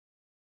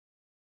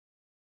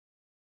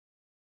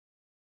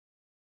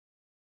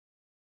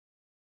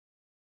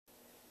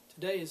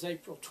Today is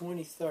April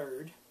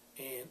 23rd,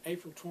 and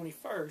April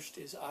 21st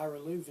is Ira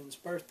Louvin's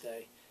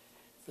birthday.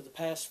 For the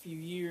past few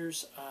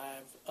years,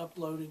 I've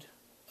uploaded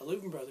a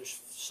Louvin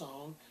Brothers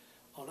song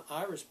on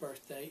Ira's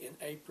birthday in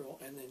April,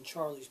 and then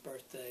Charlie's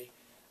birthday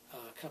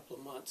a couple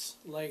of months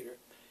later.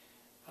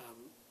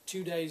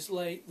 2 days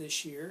late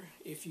this year.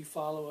 If you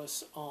follow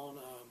us on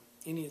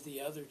any of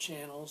the other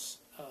channels,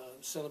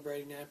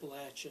 Celebrating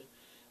Appalachia,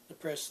 the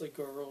Presley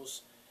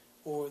Girls,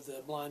 or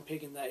the Blind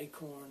Pig and the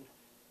Acorn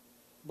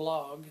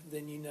blog,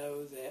 then you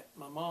know that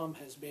my mom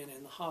has been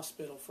in the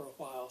hospital for a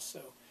while.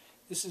 So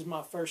this is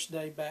my first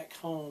day back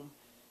home.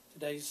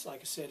 Today's,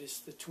 like I said,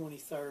 it's the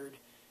 23rd,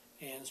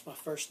 and it's my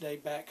first day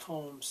back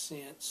home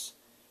since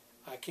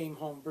I came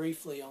home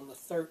briefly on the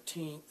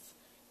 13th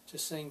to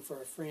sing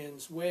for a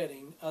friend's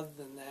wedding. Other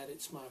than that,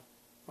 it's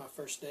my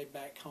first day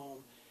back home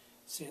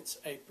since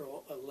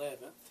April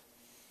 11th.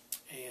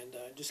 And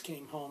just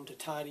came home to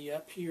tidy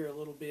up here a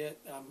little bit.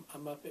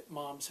 I'm up at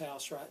Mom's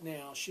house right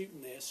now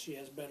shooting this. She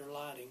has better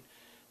lighting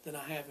than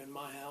I have in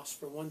my house,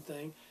 for one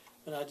thing.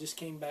 But I just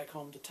came back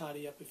home to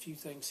tidy up a few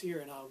things here,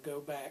 and I'll go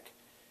back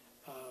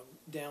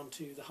down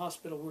to the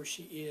hospital where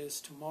she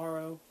is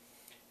tomorrow.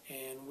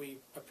 And we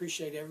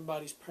appreciate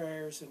everybody's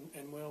prayers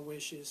and well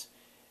wishes.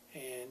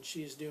 And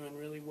she is doing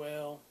really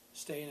well,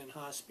 staying in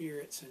high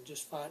spirits and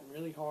just fighting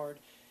really hard.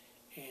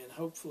 And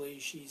hopefully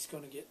she's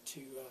going to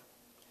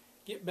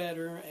get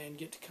better and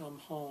get to come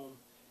home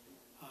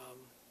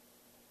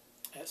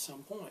at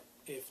some point.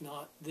 If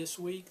not this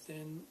week,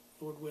 then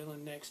Lord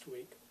willing next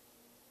week.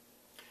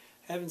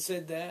 Having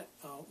said that,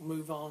 I'll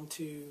move on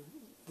to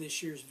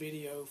this year's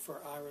video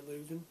for Ira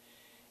Louvin.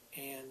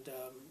 And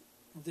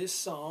this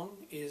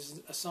song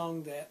is a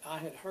song that I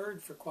had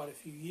heard for quite a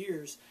few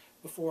years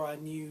before I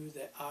knew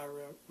that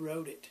Ira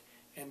wrote it,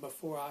 and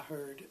before I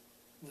heard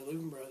the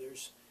Louvin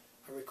Brothers,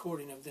 a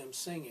recording of them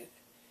singing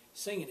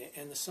it.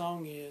 And the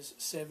song is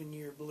 7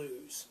 Year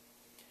Blues.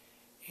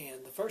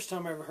 And the first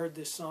time I ever heard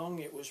this song,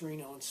 it was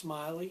Reno and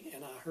Smiley,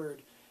 and I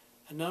heard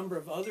a number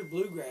of other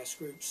bluegrass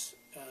groups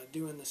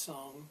doing the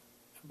song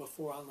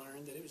before I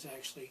learned that it was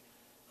actually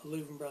a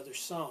Louvin Brothers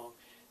song.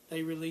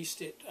 They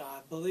released it, I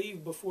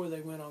believe, before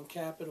they went on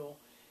Capitol,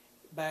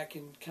 back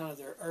in kind of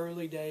their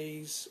early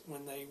days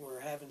when they were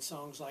having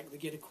songs like the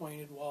Get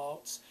Acquainted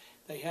Waltz.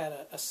 They had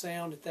a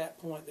sound at that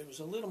point that was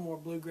a little more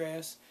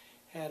bluegrass,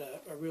 had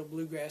a real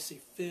bluegrassy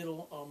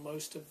fiddle on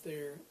most of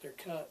their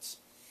cuts.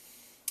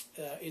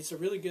 It's a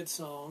really good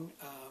song.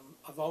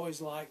 I've always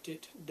liked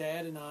it.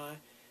 Dad and I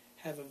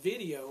have a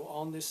video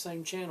on this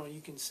same channel.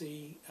 You can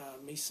see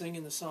me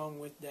singing the song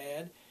with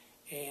Dad,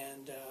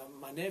 and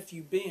my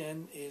nephew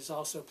Ben is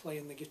also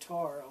playing the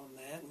guitar on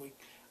that, and we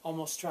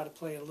almost try to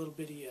play a little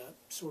bitty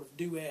sort of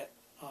duet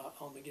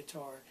on the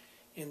guitar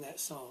in that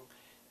song.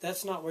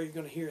 That's not what you're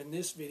going to hear in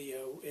this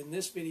video. In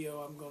this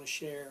video, I'm going to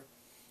share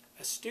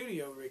a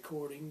studio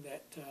recording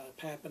that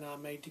Pap and I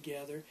made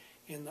together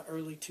in the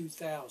early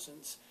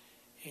 2000s.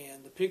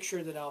 And the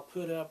picture that I'll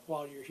put up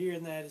while you're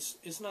hearing that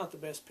is not the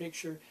best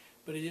picture,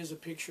 but it is a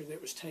picture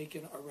that was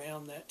taken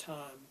around that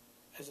time,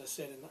 as I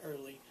said, in the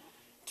early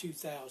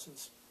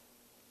 2000s.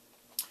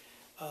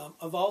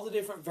 Of all the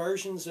different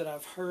versions that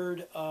I've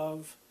heard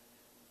of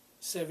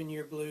 7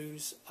 Year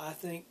Blues, I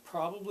think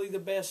probably the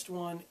best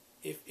one,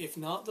 if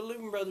not the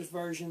Louvin Brothers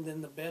version,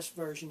 then the best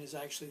version is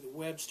actually the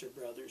Webster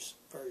Brothers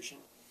version.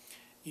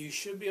 You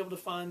should be able to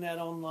find that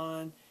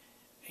online,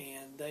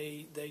 and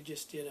they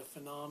just did a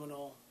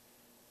phenomenal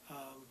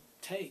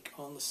take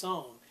on the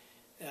song.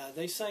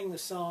 They sang the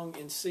song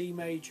in C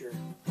major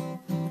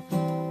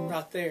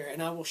right there,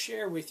 and I will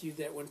share with you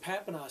that when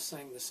Pap and I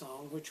sang the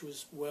song, which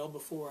was well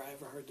before I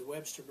ever heard the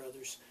Webster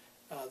Brothers,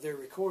 their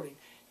recording,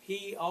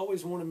 he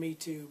always wanted me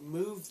to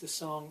move the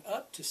song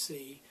up to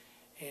C,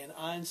 and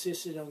I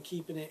insisted on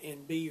keeping it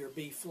in B or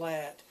B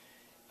flat.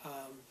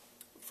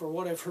 For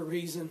whatever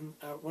reason,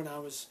 when I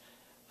was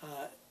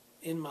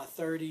in my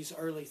 30s,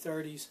 early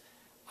 30s,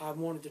 I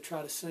wanted to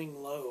try to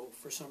sing low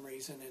for some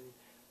reason and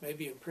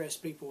maybe impress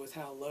people with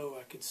how low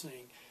I could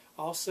sing.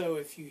 Also,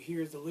 if you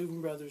hear the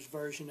Louvin Brothers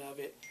version of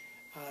it,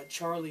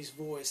 Charlie's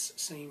voice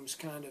seems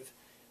kind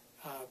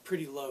of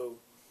pretty low,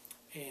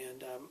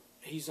 and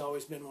he's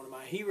always been one of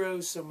my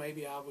heroes, so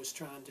maybe I was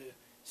trying to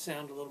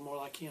sound a little more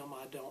like him.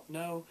 I don't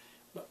know.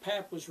 But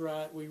Pap was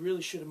right. We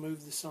really should have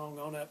moved the song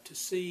on up to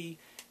C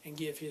and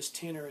give his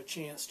tenor a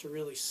chance to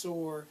really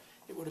soar.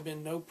 It would have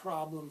been no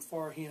problem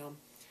for him,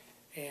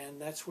 and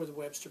that's where the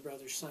Webster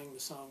Brothers sang the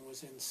song,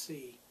 was in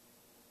C.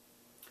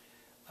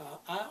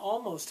 I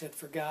almost had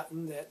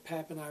forgotten that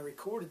Pap and I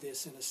recorded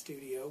this in a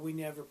studio. We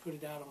never put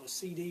it out on a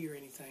CD or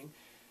anything.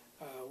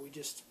 We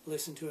just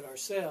listened to it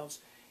ourselves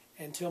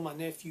until my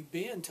nephew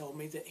Ben told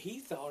me that he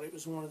thought it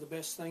was one of the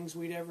best things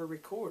we'd ever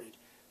recorded.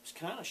 I was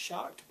kind of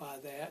shocked by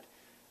that,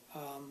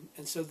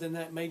 and so then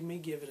that made me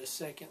give it a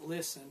second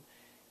listen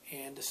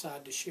and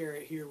decide to share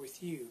it here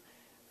with you.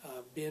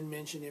 Ben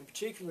mentioned in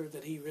particular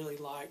that he really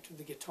liked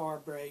the guitar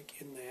break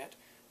in that.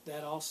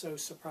 That also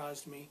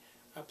surprised me.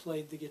 I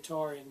played the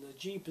guitar in the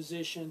G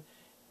position,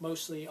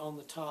 mostly on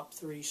the top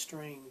 3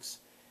 strings.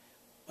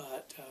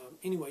 But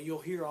anyway, you'll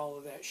hear all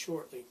of that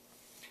shortly.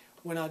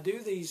 When I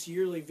do these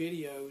yearly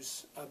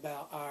videos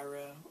about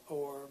Ira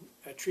or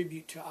a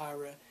tribute to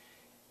Ira,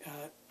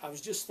 I was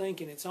just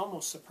thinking it's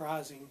almost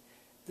surprising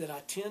that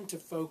I tend to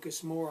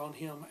focus more on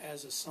him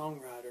as a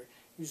songwriter.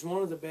 He was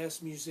one of the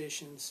best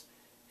musicians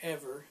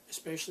ever,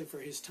 especially for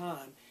his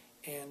time,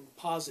 and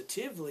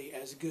positively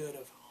as good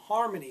of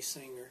harmony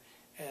singer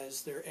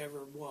as there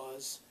ever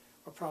was,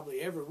 or probably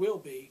ever will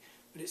be.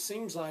 But it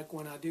seems like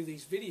when I do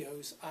these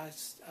videos, I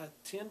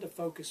tend to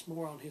focus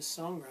more on his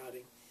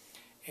songwriting.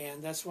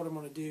 And that's what I'm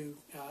going to do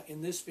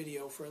in this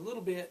video for a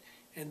little bit,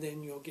 and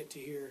then you'll get to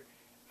hear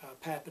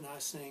Pap and I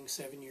sing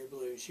 7 Year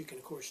Blues. You can,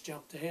 of course,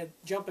 jump ahead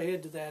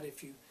to that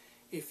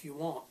if you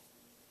want.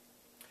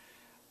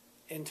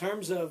 In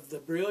terms of the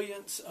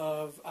brilliance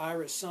of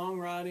Ira's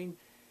songwriting,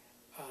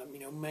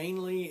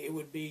 mainly it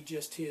would be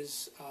just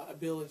his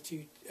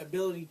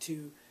ability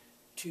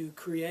to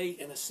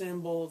create and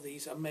assemble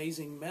these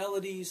amazing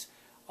melodies,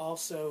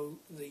 also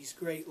these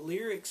great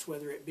lyrics,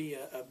 whether it be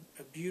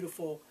a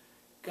beautiful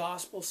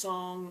gospel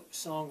song,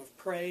 song of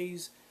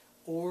praise,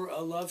 or a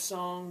love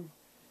song,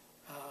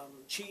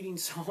 cheating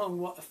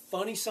song, a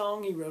funny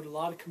song. He wrote a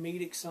lot of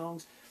comedic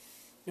songs.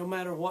 No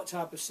matter what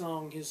type of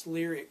song, his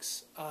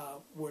lyrics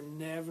were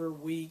never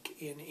weak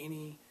in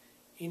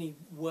any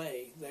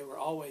way. They were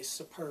always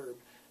superb.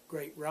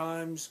 Great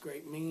rhymes,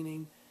 great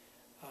meaning,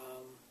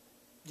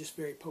 just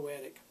very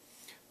poetic.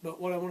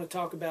 But what I want to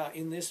talk about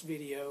in this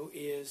video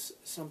is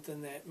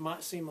something that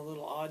might seem a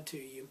little odd to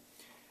you.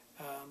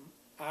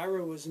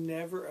 Ira was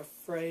never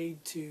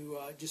afraid to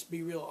just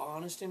be real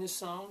honest in his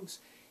songs.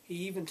 He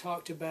even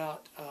talked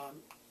about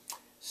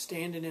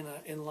standing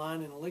in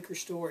line in a liquor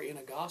store in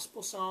a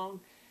gospel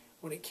song.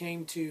 When it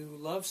came to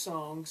love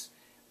songs,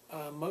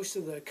 most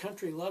of the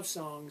country love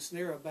songs,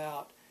 they're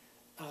about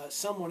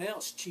someone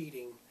else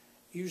cheating.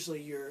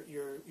 Usually your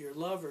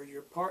lover,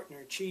 your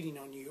partner cheating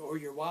on you, or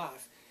your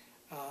wife.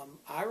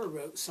 Ira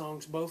wrote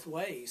songs both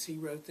ways. He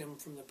wrote them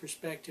from the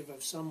perspective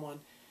of someone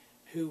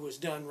who was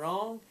done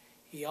wrong.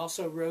 He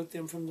also wrote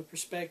them from the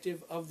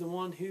perspective of the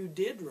one who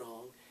did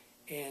wrong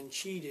and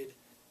cheated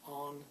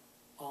on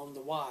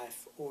the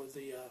wife or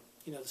the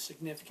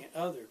significant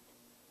other.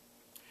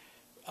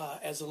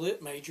 As a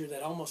lit major,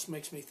 that almost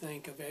makes me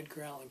think of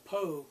Edgar Allan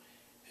Poe,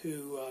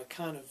 who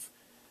kind of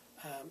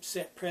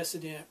set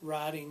precedent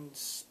writing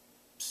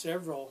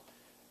several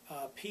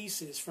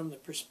pieces from the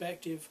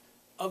perspective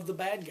of the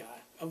bad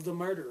guy, of the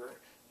murderer.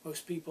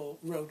 Most people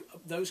wrote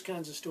those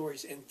kinds of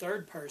stories in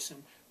third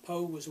person.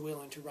 Poe was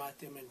willing to write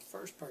them in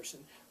first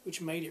person,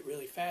 which made it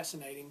really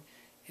fascinating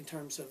in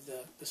terms of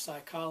the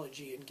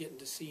psychology and getting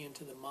to see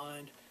into the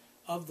mind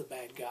of the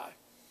bad guy.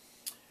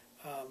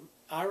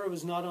 Ira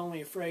was not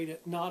only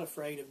not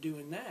afraid of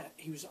doing that,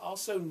 he was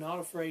also not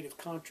afraid of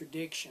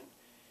contradiction.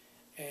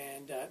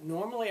 And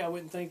normally I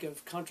wouldn't think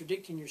of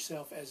contradicting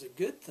yourself as a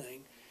good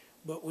thing,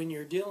 but when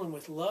you're dealing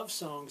with love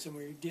songs and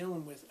when you're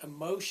dealing with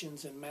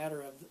emotions and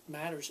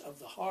matters of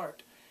the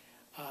heart,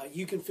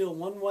 you can feel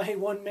one way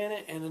one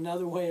minute and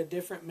another way a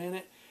different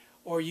minute,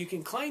 or you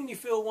can claim you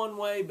feel one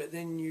way, but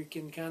then you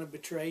can kind of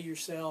betray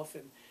yourself,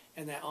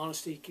 and that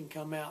honesty can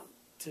come out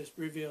to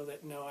reveal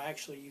that no,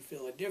 actually you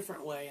feel a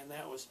different way, and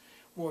that was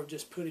more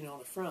just putting on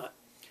a front.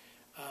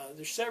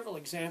 There's several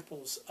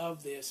examples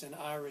of this in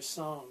Ira's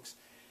songs.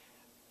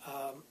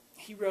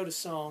 He wrote a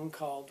song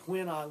called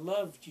When I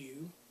Loved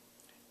You.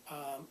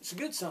 It's a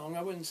good song.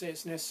 I wouldn't say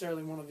it's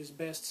necessarily one of his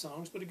best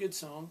songs, but a good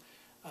song.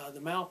 The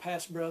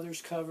Malpass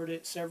brothers covered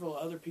it. Several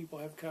other people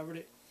have covered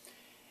it.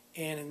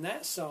 And in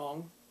that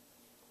song,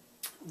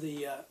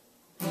 the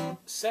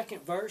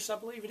second verse, I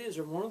believe it is,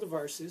 or one of the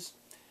verses,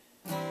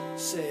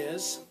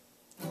 says,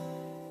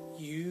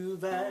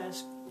 "You've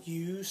asked,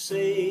 you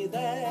say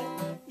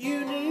that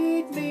you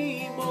need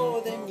me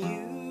more than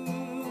you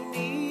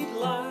need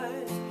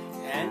life,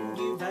 and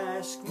you've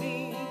asked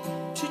me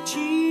to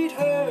cheat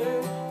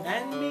her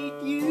and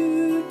meet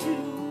you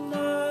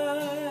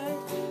tonight.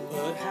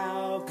 But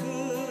how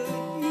could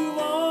you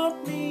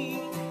want me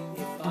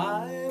if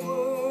I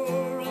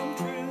were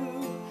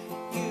untrue?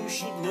 You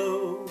should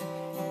know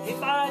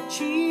if I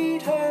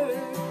cheat her,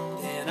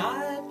 then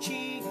I'd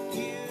cheat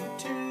you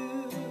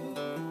too."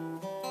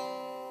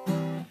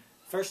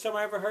 First time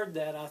I ever heard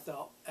that, I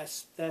thought,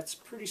 that's a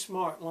pretty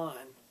smart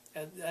line.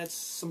 That's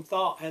some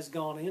thought has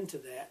gone into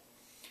that.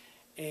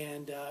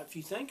 And if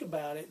you think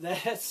about it,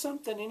 that's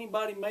something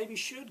anybody maybe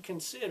should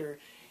consider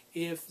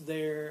if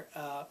they're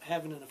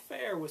having an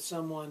affair with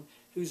someone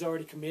who's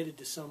already committed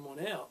to someone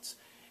else.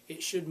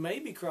 It should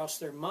maybe cross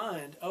their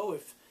mind, oh,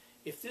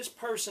 if this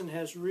person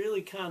has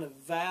really kind of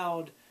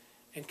vowed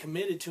and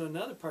committed to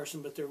another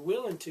person, but they're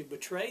willing to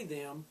betray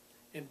them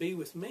and be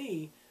with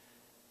me,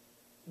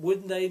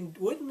 wouldn't they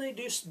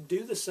just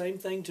do the same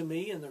thing to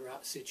me in the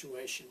right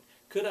situation?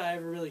 Could I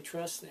ever really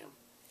trust them?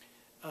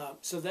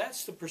 So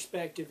that's the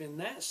perspective in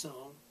that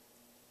song.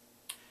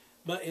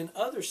 But in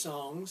other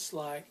songs,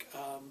 like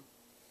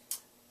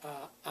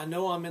I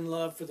Know I'm in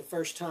Love for the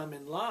First Time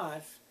in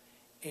Life,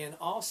 and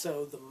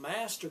also the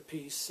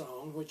Masterpiece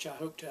song, which I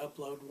hope to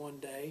upload one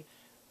day,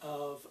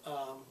 of,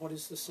 what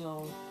is the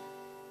song?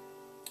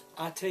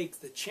 I Take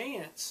the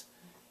Chance.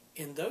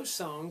 In those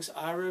songs,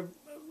 Ira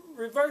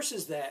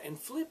reverses that and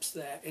flips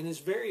that and is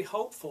very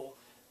hopeful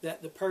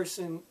that the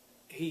person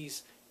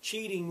he's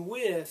cheating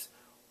with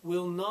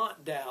will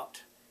not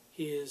doubt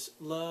his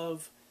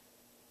love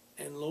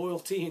and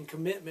loyalty and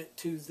commitment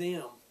to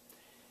them.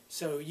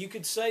 So you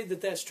could say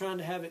that that's trying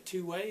to have it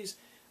two ways,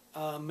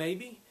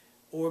 maybe,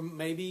 or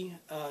maybe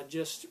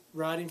just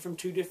writing from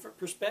two different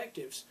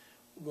perspectives.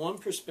 One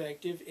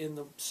perspective in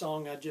the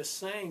song I just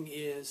sang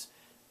is,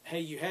 hey,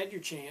 you had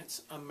your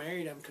chance, I'm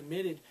married, I'm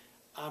committed,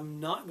 I'm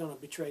not going to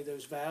betray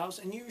those vows,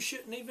 and you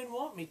shouldn't even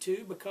want me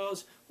to,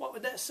 because what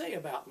would that say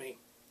about me?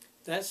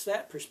 That's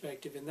that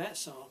perspective in that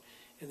song.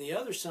 In the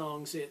other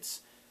songs,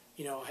 it's,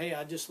 you know, hey,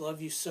 I just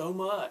love you so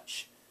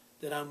much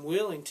that I'm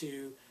willing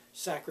to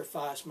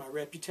sacrifice my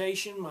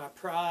reputation, my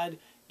pride,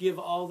 give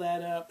all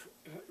that up,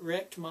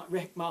 wreck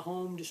my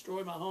home,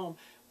 destroy my home,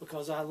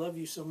 because I love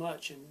you so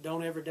much, and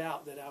don't ever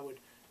doubt that I would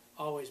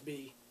always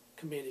be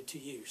committed to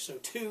you. So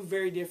two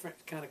very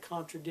different kind of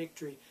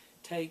contradictory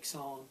takes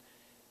on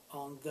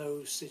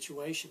those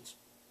situations.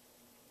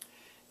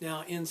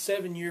 Now in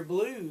 7 Year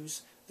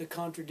Blues, the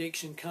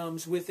contradiction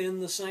comes within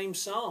the same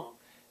song,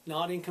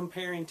 not in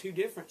comparing two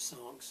different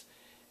songs.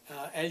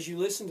 As you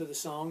listen to the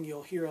song,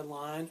 you'll hear a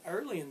line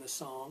early in the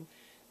song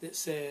that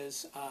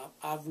says,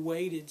 I've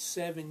waited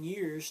 7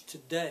 years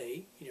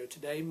today, you know,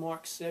 today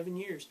marks 7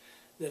 years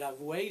that I've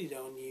waited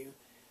on you.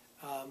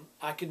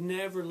 I could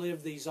never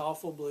live these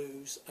awful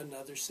blues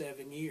another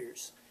 7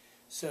 years.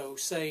 So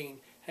saying,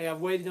 hey,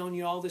 I've waited on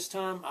you all this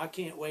time, I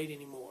can't wait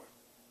anymore.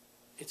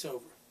 It's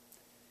over.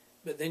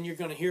 But then you're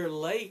going to hear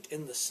late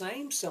in the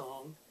same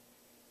song,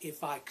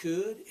 if I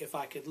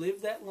could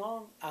live that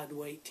long, I'd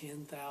wait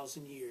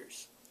 10,000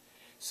 years.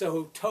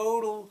 So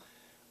total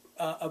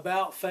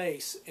about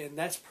face, and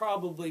that's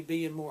probably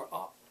being more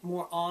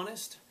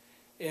honest.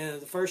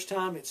 And the first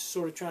time it's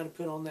sort of trying to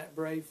put on that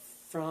brave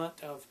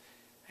front of,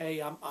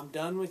 hey, I'm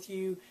done with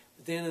you.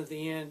 But then at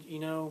the end, you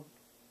know,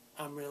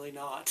 I'm really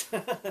not.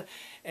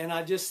 And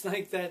I just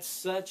think that's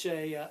such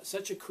a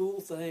cool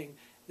thing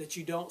that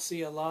you don't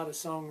see a lot of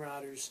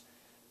songwriters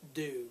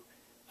do.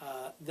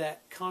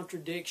 That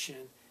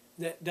contradiction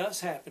that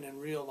does happen in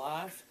real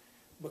life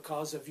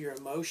because of your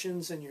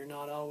emotions, and you're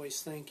not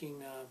always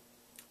thinking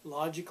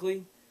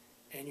logically,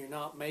 and you're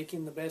not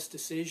making the best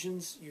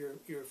decisions.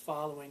 You're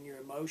following your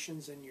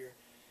emotions and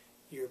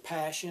your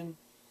passion.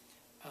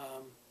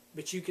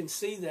 But you can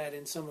see that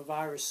in some of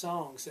Ira's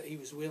songs, that he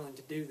was willing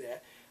to do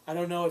that. I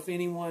don't know if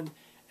anyone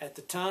at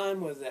the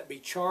time, whether that be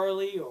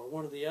Charlie or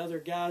one of the other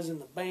guys in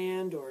the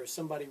band or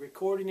somebody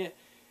recording it,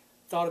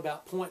 thought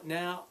about pointing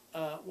out,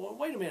 well,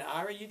 wait a minute,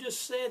 Ira, you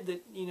just said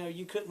that, you know,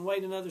 you couldn't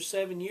wait another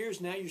 7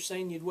 years. Now you're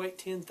saying you'd wait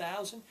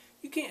 10,000.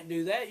 You can't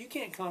do that. You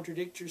can't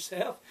contradict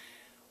yourself.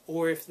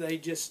 Or if they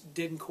just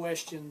didn't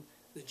question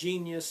the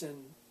genius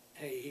and,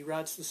 hey, he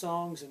writes the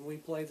songs and we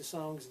play the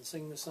songs and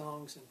sing the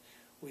songs and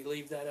we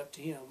leave that up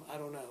to him. I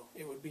don't know.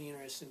 It would be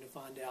interesting to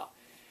find out.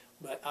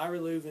 But Ira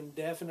Louvin,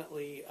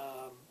 definitely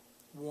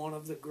one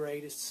of the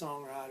greatest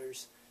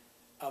songwriters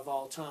of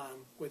all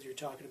time, whether you're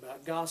talking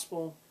about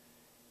gospel,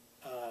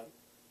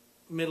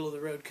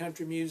 middle-of-the-road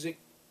country music,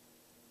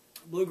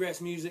 bluegrass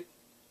music,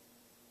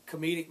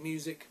 comedic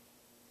music.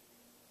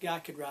 Guy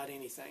could write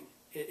anything.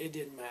 It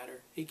didn't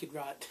matter. He could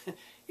write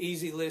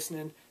easy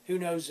listening. Who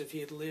knows if he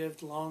had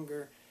lived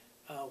longer,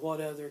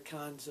 what other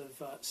kinds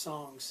of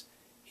songs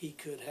he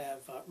could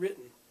have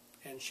written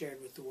and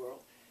shared with the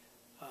world.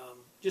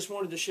 Just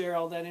wanted to share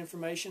all that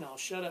information. I'll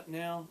shut up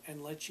now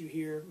and let you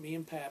hear me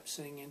and Pap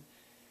singing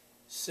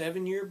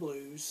 7 Year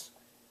Blues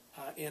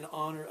in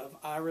honor of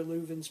Ira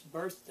Louvin's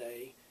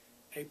birthday,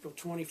 April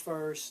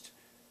 21st,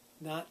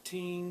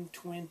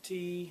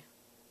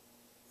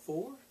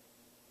 1924.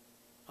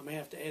 I may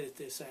have to edit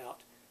this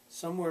out.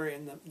 Somewhere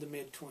in the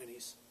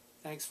mid-20s.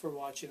 Thanks for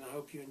watching. I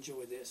hope you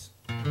enjoy this.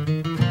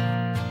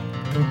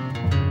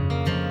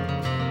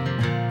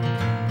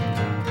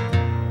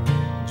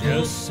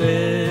 Just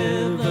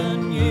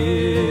 7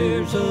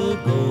 years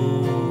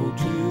ago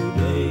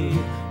today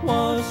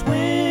was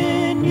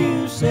when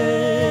you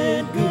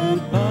said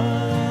goodbye.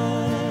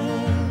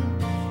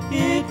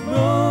 It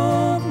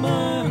broke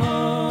my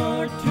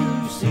heart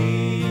to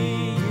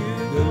see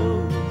you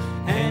go,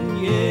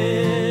 and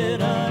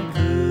yet I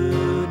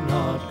could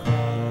not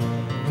cry.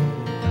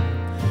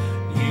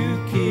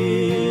 You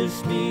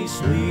kissed me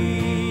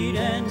sweet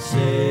and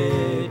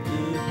said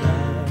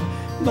goodbye,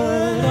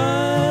 but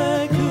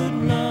I could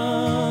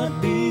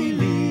not be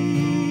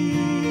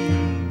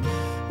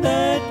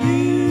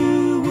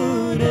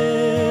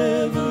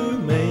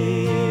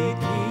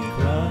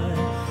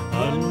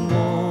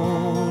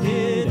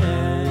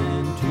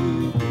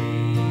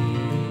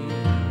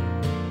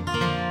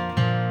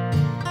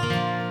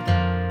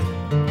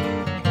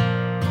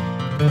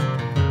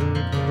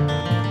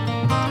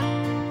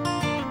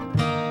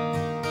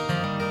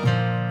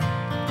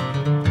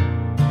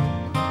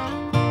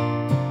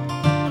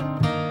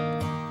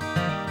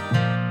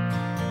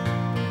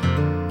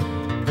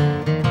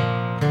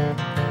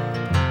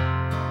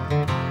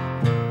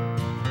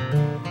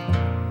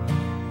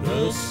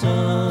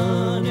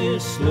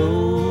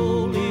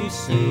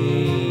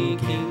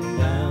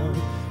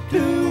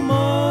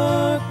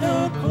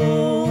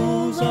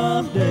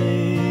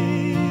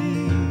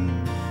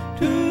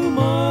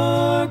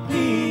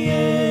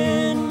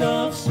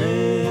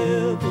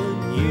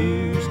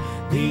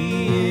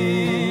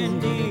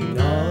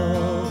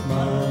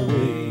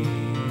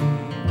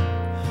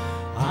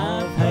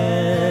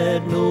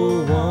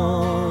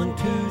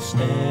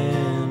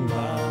stand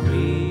by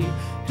me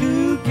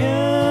to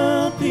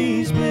count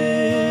these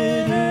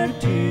bitter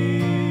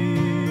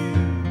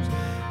tears.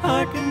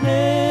 I can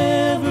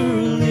never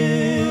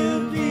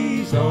live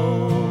these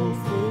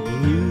awful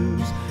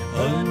blues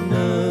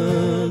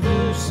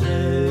another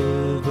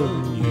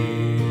 7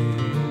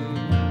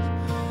 years.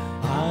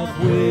 I've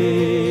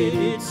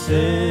waited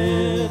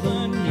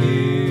 7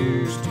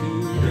 years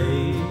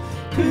today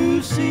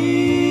to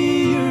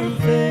see your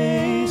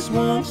face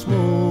once more.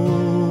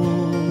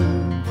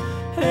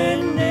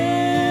 And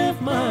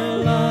if my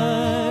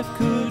life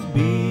could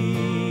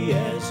be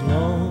as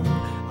long,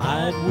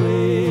 I'd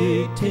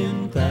wait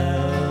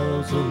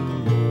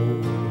 10,000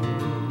 more.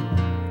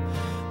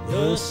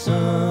 The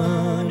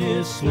sun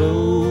is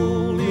slow